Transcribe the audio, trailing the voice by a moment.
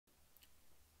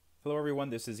Hello everyone,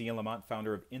 this is Ian Lamont,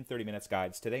 founder of In 30 Minutes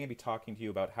Guides. Today I'm going to be talking to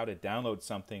you about how to download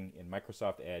something in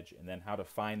Microsoft Edge and then how to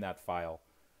find that file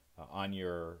on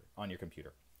your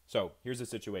computer. So here's the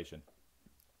situation.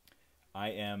 I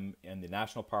am in the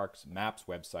National Parks Maps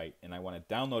website and I want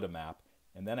to download a map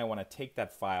and then I want to take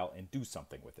that file and do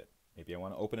something with it. Maybe I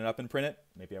want to open it up and print it.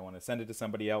 Maybe I want to send it to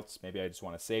somebody else. Maybe I just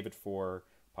want to save it for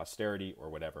posterity or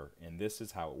whatever. And this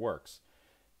is how it works.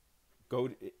 Go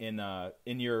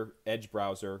in your Edge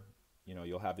browser,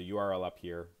 you'll have the URL up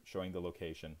here showing the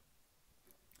location.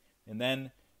 And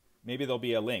then maybe there'll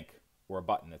be a link or a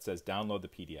button that says download the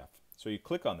PDF. So you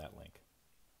click on that link.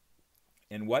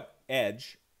 And what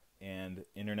Edge and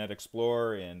Internet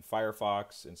Explorer and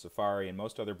Firefox and Safari and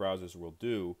most other browsers will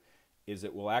do is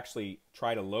it will actually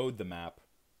try to load the map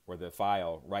or the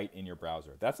file right in your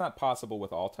browser. That's not possible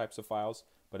with all types of files,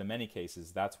 but in many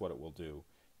cases that's what it will do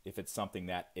if it's something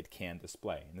that it can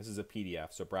display. And this is a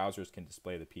PDF, so browsers can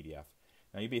display the PDF.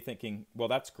 Now you'd be thinking, well,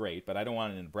 that's great, but I don't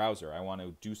want it in a browser. I want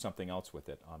to do something else with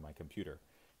it on my computer.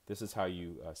 This is how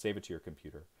you save it to your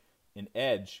computer. In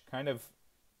Edge, kind of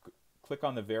click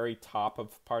on the very top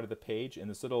of part of the page, and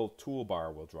this little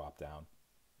toolbar will drop down.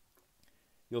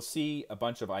 You'll see a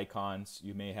bunch of icons.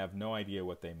 You may have no idea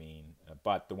what they mean,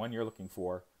 but the one you're looking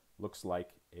for looks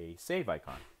like a save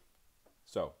icon.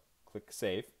 So click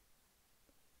Save,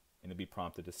 and it'll be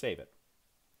prompted to save it.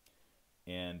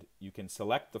 And you can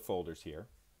select the folders here.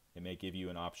 It may give you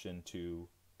an option to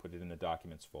put it in the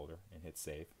Documents folder and hit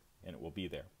Save, and it will be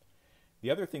there. The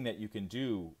other thing that you can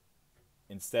do,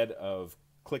 instead of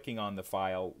clicking on the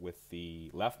file with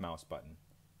the left mouse button,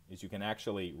 is you can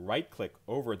actually right-click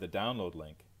over the download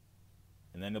link,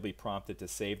 and then you'll be prompted to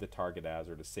save the target as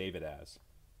or to save it as,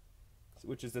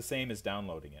 which is the same as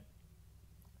downloading it.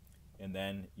 And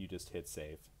then you just hit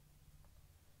Save.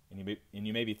 And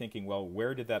you may be thinking, well,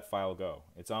 where did that file go?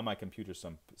 It's on my computer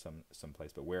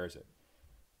someplace, but where is it?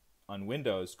 On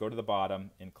Windows, go to the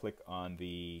bottom and click on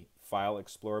the File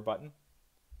Explorer button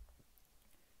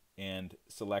and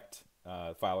select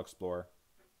File Explorer.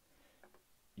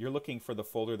 You're looking for the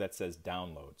folder that says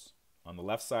Downloads. On the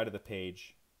left side of the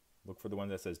page, look for the one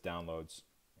that says Downloads,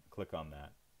 and click on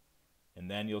that.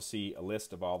 And then you'll see a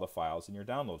list of all the files in your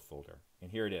download folder.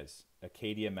 And here it is,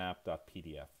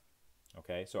 acadiamap.pdf.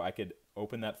 Okay, so I could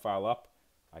open that file up,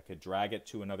 I could drag it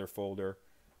to another folder.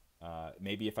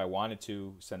 Maybe if I wanted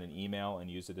to send an email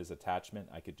and use it as attachment,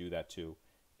 I could do that too.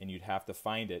 And you'd have to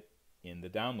find it in the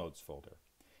Downloads folder.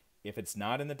 If it's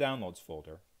not in the Downloads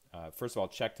folder, first of all,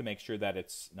 check to make sure that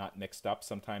it's not mixed up.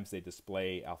 Sometimes they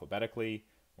display alphabetically,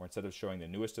 or instead of showing the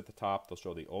newest at the top, they'll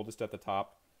show the oldest at the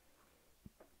top.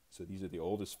 So these are the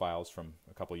oldest files from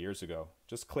a couple years ago.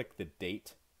 Just click the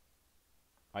date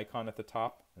icon at the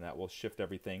top, and that will shift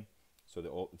everything. So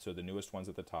the newest one's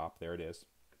at the top. There it is.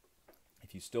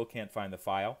 If you still can't find the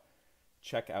file,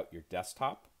 check out your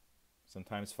desktop.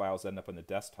 Sometimes files end up on the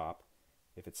desktop.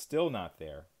 If it's still not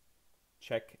there,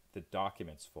 check the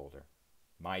Documents folder.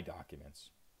 My Documents,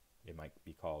 it might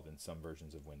be called in some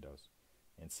versions of Windows,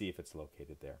 and see if it's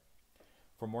located there.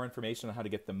 For more information on how to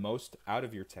get the most out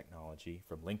of your technology,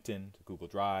 from LinkedIn to Google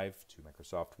Drive to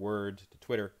Microsoft Word to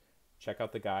Twitter, check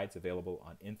out the guides available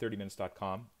on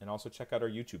in30minutes.com, and also check out our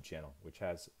YouTube channel, which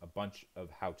has a bunch of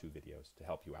how-to videos to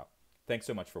help you out. Thanks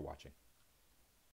so much for watching.